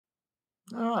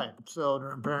All right, so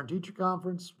during parent-teacher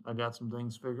conference, I got some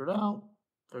things figured out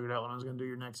when I was going to do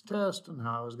your next test and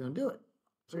how I was going to do it.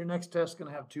 So your next test is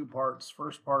going to have two parts.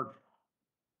 First part,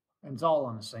 and it's all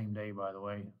on the same day, by the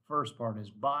way. First part is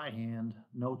by hand,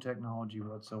 no technology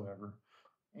whatsoever.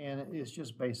 And it's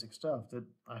just basic stuff that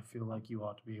I feel like you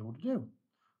ought to be able to do.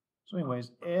 So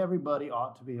anyways, everybody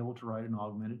ought to be able to write an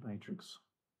augmented matrix.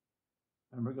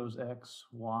 Remember, it goes X,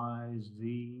 Y,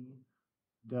 Z,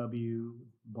 W,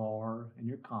 bar, and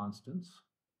your constants.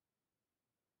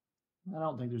 I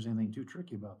don't think there's anything too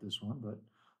tricky about this one, but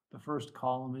the first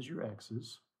column is your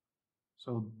X's.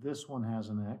 So this one has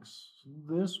an X,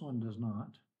 this one does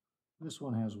not. This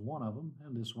one has one of them,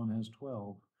 and this one has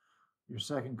 12. Your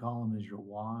second column is your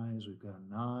Y's. We've got a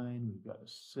 9, we've got a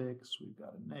 6, we've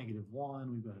got a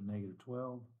 -1, we've got a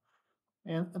 -12.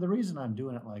 And the reason I'm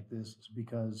doing it like this is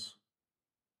because,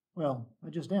 well,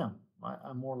 I just am.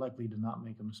 I'm more likely to not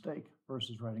make a mistake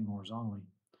versus writing horizontally.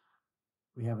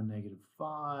 We have a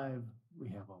 -5, we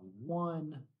have a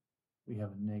 1, we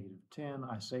have a -10.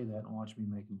 I say that and watch me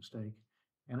make a mistake.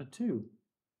 And a 2.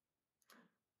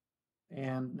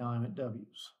 And now I'm at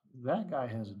W's. That guy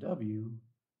has a W.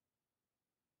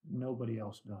 Nobody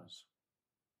else does.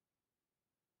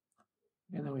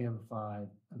 And then we have a 5,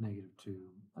 a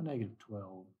 -2, a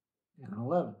 -12, and an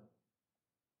 11.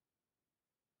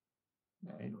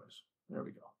 Anyways, there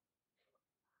we go.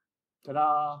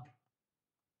 Ta-da!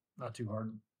 Not too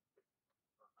hard.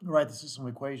 Write the system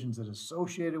of equations that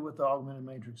associated with the augmented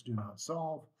matrix do not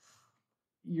solve.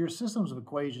 Your systems of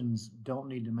equations don't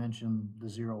need to mention the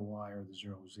 0y or the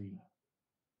 0z.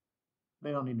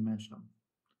 They don't need to mention them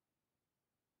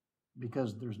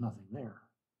because there's nothing there.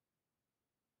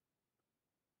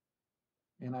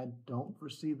 And I don't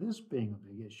foresee this being a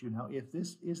big issue. Now, if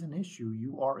this is an issue,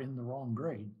 you are in the wrong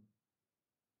grade.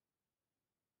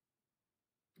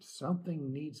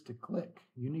 Something needs to click.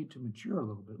 You need to mature a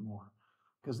little bit more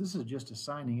because this is just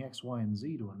assigning x, y, and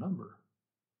z to a number.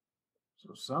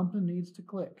 So something needs to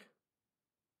click.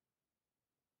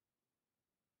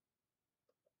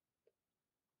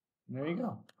 There you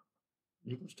go.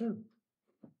 Equals 2.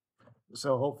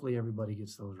 So hopefully everybody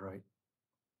gets those right.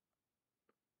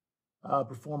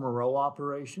 Perform a row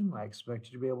operation. I expect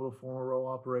you to be able to perform a row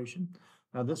operation.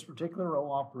 Now this particular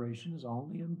row operation is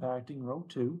only impacting row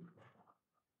 2.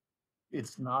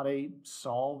 It's not a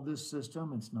solve this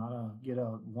system. It's not a get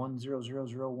a 1 0 0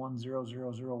 0 1 0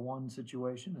 0 0 1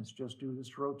 situation. It's just do this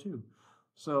to row 2.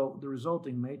 So the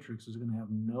resulting matrix is going to have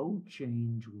no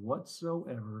change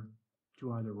whatsoever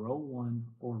to either row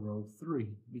 1 or row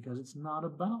 3 because it's not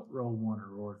about row 1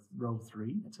 or row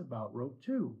 3. It's about row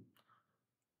 2.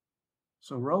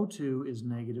 So row 2 is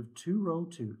 -2 row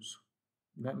 2's.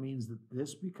 That means that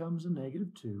this becomes a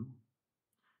 -2,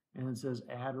 and it says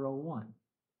add row 1.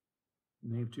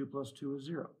 -2 plus 2 is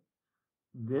 0.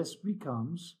 This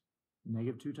becomes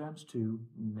 -2 times 2,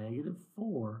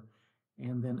 -4,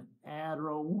 and then add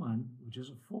row 1, which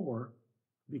is a 4,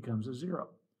 becomes a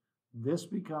 0. This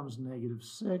becomes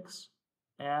 -6,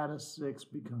 add a 6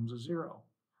 becomes a 0.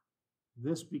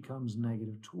 This becomes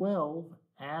 -12,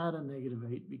 add a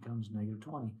 -8 becomes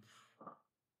 -20.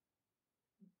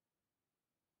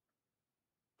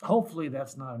 Hopefully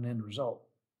that's not an end result.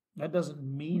 That doesn't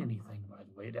mean anything, by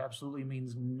the way. It absolutely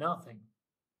means nothing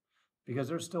because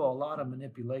there's still a lot of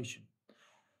manipulation.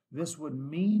 This would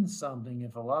mean something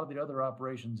if a lot of the other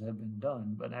operations had been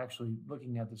done, but actually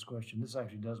looking at this question, this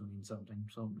actually does mean something,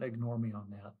 so ignore me on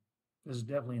that. This is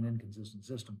definitely an inconsistent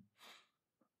system.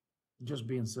 Just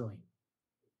being silly.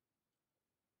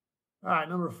 All right,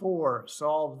 number 4,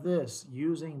 solve this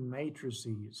using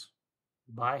matrices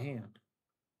by hand.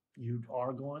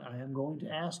 I am going to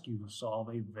ask you to solve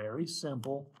a very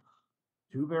simple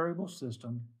 2-variable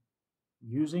system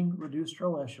using reduced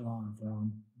row echelon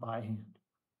form by hand.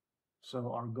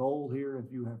 So our goal here,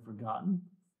 if you have forgotten,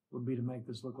 would be to make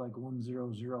this look like 1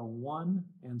 0 0 1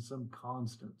 and some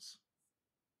constants.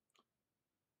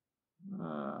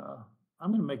 I'm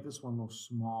going to make this one a little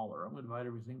smaller. I'm going to divide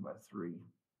everything by 3.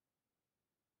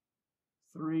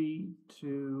 3,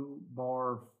 2,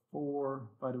 bar 4.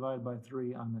 If I divide by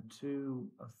 3, I'm a 2,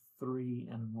 a 3,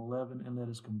 and an 11, and that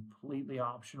is completely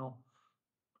optional.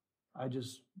 I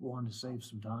just wanted to save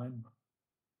some time.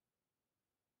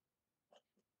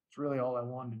 It's really all I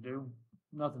wanted to do,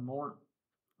 nothing more.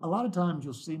 A lot of times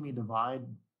you'll see me divide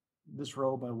this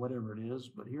row by whatever it is,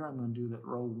 but here I'm going to do that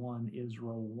row 1 is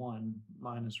row 1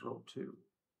 minus row 2.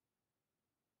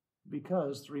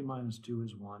 Because 3 minus 2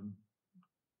 is 1.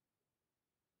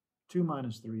 2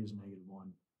 minus 3 is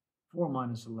 -1. 4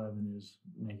 minus 11 is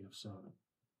 -7.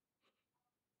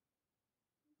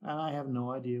 And I have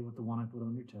no idea what the one I put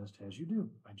on your test has you do.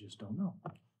 I just don't know.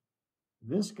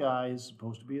 This guy is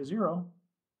supposed to be a 0.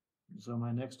 So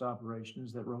my next operation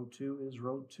is that row 2 is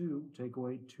row 2, take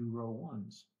away 2 row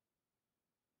 1s.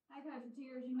 Hi, Coach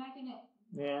Tears, you making it?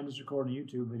 Yeah, I'm just recording a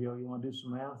YouTube video. You want to do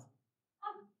some math?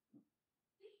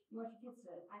 You want your kids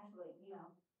to actually,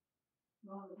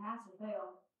 go on the pass or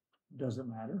fail. Does it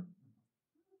matter?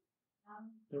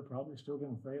 They're probably still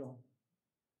going to fail.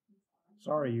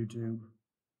 Sorry, YouTube.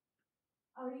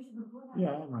 Oh, you should record that.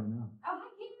 Yeah, I am right now. Oh, hi,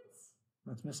 kids.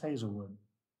 That's Miss Hazelwood,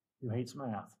 who hates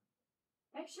math.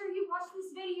 Make sure you watch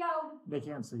this video. They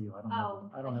can't see you. I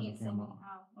don't have a camera on.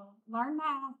 Oh, well, learn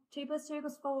math. 2 + 2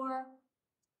 = 4.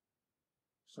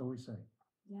 So we say.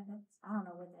 Yeah, I don't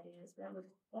know what that is, but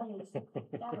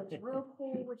that was real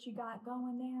cool what you got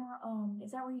going there.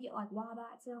 Is that where you get like Y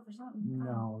by itself or something?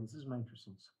 No, this is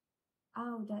matrices.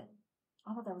 Oh,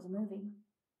 I thought that was a movie.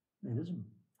 It isn't.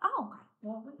 Oh, okay.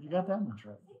 Well, You got that much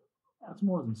right. That's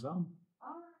more than some.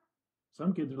 all right.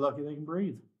 Some kids are lucky they can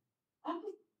breathe.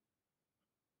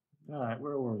 All right,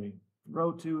 where were we?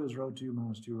 Row 2 is row 2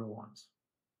 minus 2 row 1s.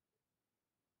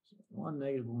 So 1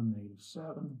 negative 1 negative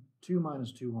 7. 2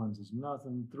 minus 2 1s is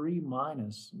nothing. 3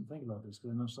 minus, and think about this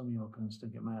because I know some of y'all kind of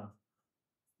stink at math.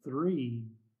 3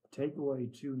 take away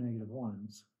 2 negative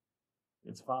 1s,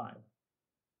 it's 5.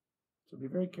 So be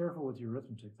very careful with your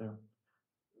arithmetic there.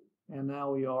 And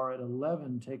now we are at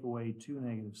 11 take away 2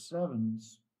 negative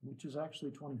 7s, which is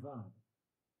actually 25.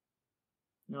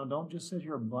 Don't just sit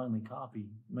here and blindly copy.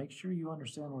 Make sure you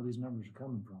understand where these numbers are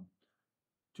coming from.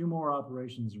 2 more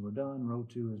operations and we're done. Row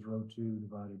 2 is row 2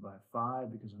 divided by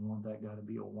 5 because I want that guy to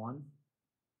be a 1.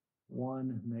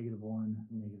 1, negative 1,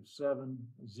 negative 7,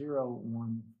 0,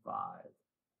 1, 5.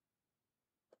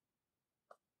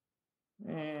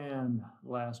 And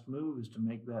last move is to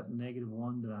make that negative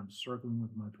 1 that I'm circling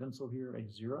with my pencil here a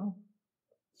 0.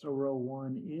 So row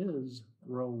 1 is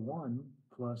row 1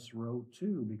 plus row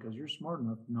 2 because you're smart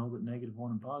enough to know that negative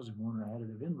 1 and positive 1 are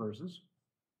additive inverses.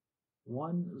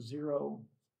 1, 0,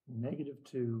 negative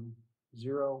 2,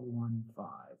 0, 1, 5.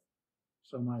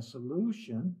 So my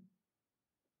solution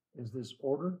is this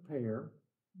ordered pair,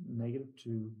 negative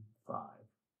 2, 5.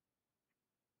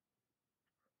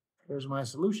 Here's my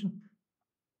solution.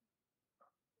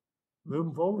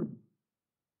 Moving forward.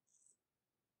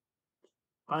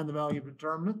 Find the value of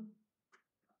determinant.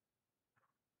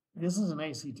 This is an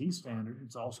ACT standard.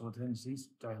 It's also a Tennessee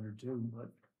standard too,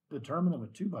 but determinant of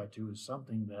a 2x2 is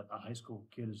something that a high school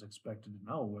kid is expected to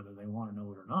know whether they want to know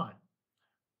it or not.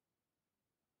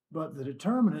 But the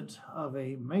determinant of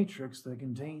a matrix that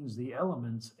contains the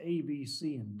elements A, B,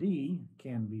 C, and D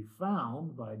can be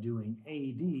found by doing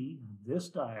AD, this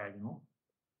diagonal,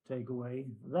 take away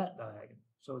that diagonal.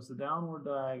 So it's the downward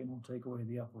diagonal, take away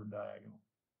the upward diagonal.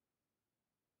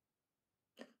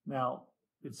 Now,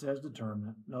 it says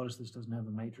determinant. Notice this doesn't have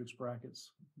the matrix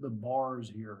brackets. The bars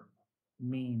here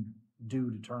mean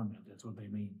do determinant. That's what they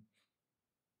mean.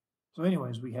 So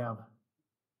anyways, we have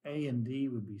A and D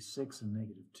would be 6 and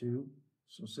negative 2.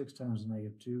 So 6 times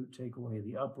negative 2, take away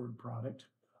the upward product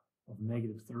of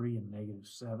negative 3 and negative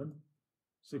 7.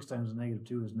 6 times negative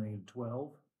 2 is negative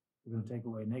 12. We're going to take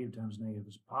away negative times negative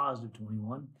is positive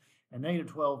 21. And negative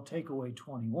 12 take away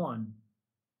 21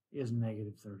 is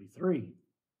negative 33.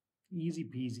 Easy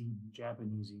peasy,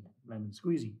 Japanesey, lemon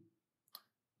squeezy.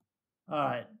 All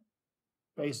right,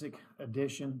 basic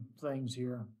addition things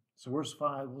here. So we're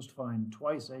supposed to find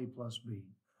twice A plus B.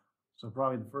 So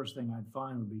probably the first thing I'd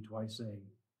find would be twice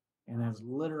A. And that's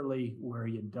literally where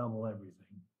you double everything.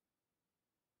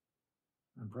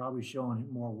 I'm probably showing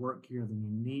more work here than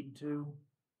you need to,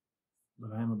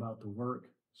 but I am about to work.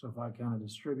 So if I kind of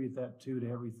distribute that 2 to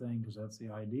everything, because that's the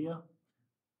idea,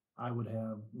 I would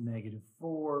have negative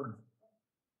 4,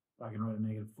 if I can write a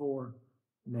negative 4,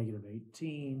 negative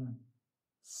 18,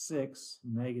 6,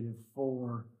 negative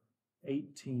 4,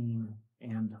 18,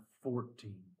 and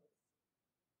 14.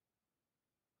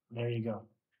 There you go.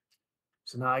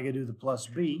 So now I can do the plus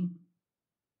B.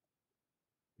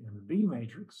 And the B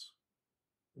matrix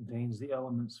contains the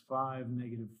elements 5,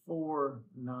 negative 4,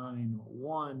 9,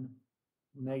 1,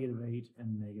 negative 8,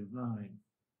 and negative 9.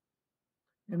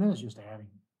 And then it's just adding.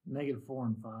 Negative 4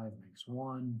 and 5 makes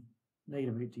 1.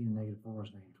 Negative 18 and negative 4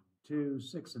 is negative 22.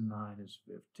 6 and 9 is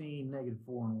 15. Negative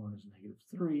 4 and 1 is negative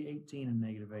 3. 18 and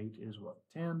negative 8 is what?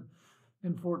 10.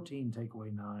 And 14 take away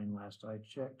 9, last I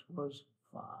checked, was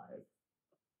 5.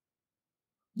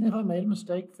 If I made a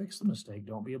mistake, fix the mistake.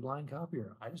 Don't be a blind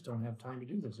copier. I just don't have time to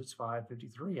do this. It's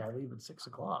 5:53. I leave at 6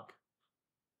 o'clock.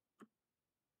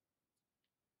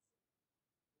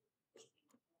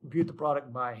 Compute the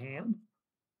product by hand.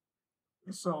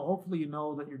 So hopefully you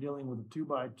know that you're dealing with a 2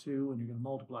 by 2 and you're going to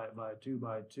multiply it by a 2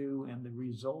 by 2 and the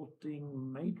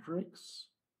resulting matrix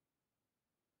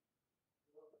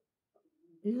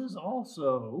is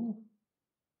also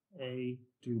a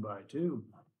 2 by 2.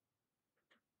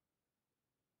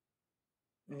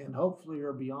 And hopefully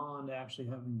you're beyond actually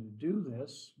having to do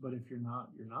this, but if you're not,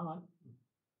 you're not.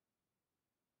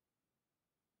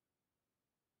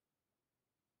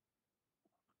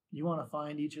 You want to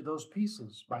find each of those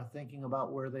pieces by thinking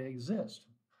about where they exist.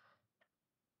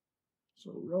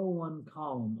 So row 1,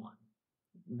 column 1,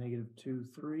 -2,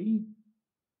 3.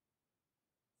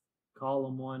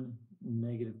 Column 1,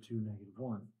 -2,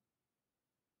 -1.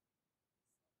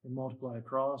 We multiply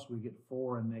across, we get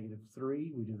 4 and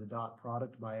 -3. We do the dot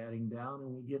product by adding down,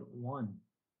 and we get 1.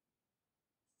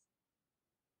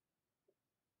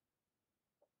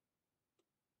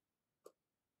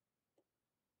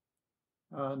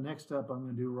 Next up, I'm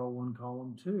going to do row 1,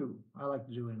 column 2. I like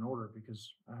to do it in order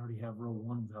because I already have row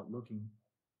 1 without looking,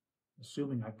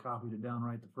 assuming I copied it down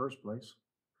right the first place.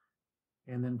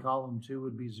 And then column 2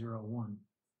 would be 0, 1.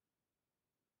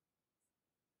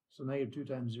 So -2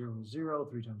 times 0 is 0,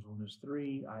 3 times 1 is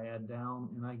 3. I add down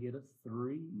and I get a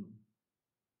 3.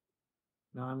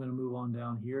 Now I'm going to move on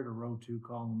down here to row 2,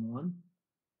 column 1.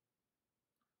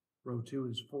 Row 2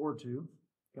 is 4, 2.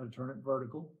 Got to turn it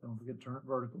vertical. Don't forget to turn it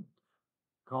vertical.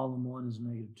 Column 1 is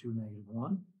 -2,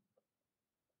 -1.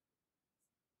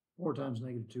 4 times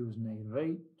 -2 is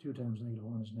 -8. 2 times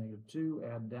 -1 is -2.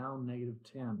 Add down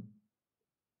 -10.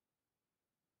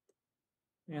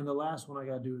 And the last one I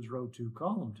got to do is row 2,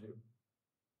 column 2.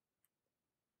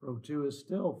 Row 2 is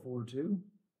still 4, 2.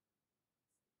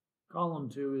 Column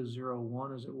 2 is 0,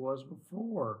 1 as it was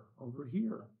before over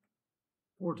here.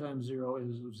 4 times 0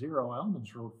 is 0. I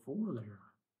almost wrote 4 there.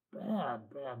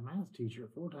 Bad math teacher.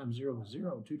 4 times 0 is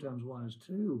 0. 2 times 1 is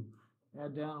 2.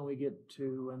 Add down and we get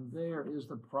 2. And there is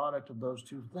the product of those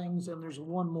two things. And there's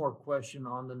one more question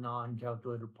on the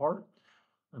non-calculator part.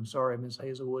 I'm sorry, Miss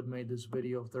Hazelwood made this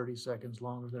video 30 seconds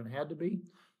longer than it had to be.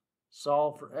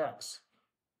 Solve for x.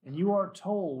 And you are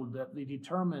told that the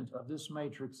determinant of this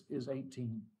matrix is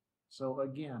 18. So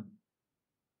again,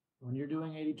 when you're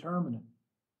doing a determinant,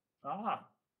 when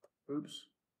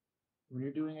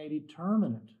you're doing a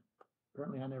determinant,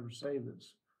 apparently I never saved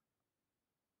this,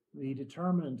 the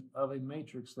determinant of a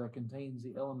matrix that contains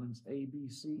the elements A, B,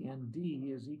 C, and D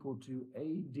is equal to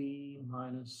AD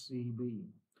minus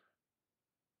CB.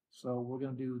 So we're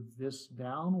going to do this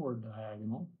downward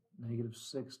diagonal,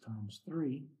 -6 times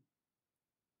 3.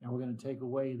 And we're going to take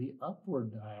away the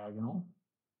upward diagonal,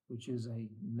 which is a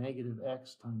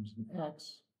 -x times an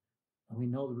x. And we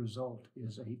know the result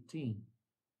is 18.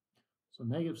 So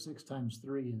 -6 times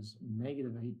 3 is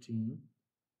 -18.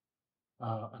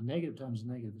 A negative times a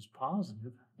negative is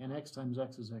positive, and x times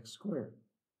x is x squared.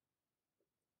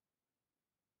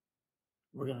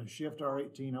 We're going to shift our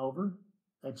 18 over.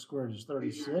 X squared is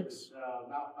 36.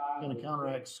 We're going to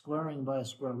counteract squaring by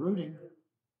square rooting.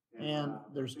 And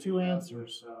there's two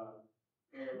answers. So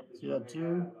you have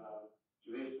two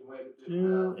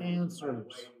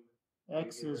answers.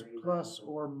 X is plus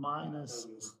or minus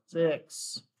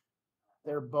 6.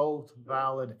 They're both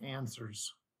valid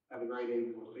answers. Have a great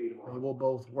evening. We'll see you tomorrow. They will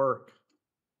both work.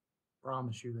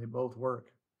 Promise you, they both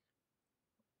work.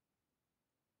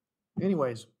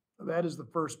 Anyways, that is the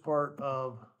first part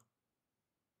of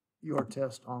your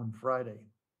test on Friday.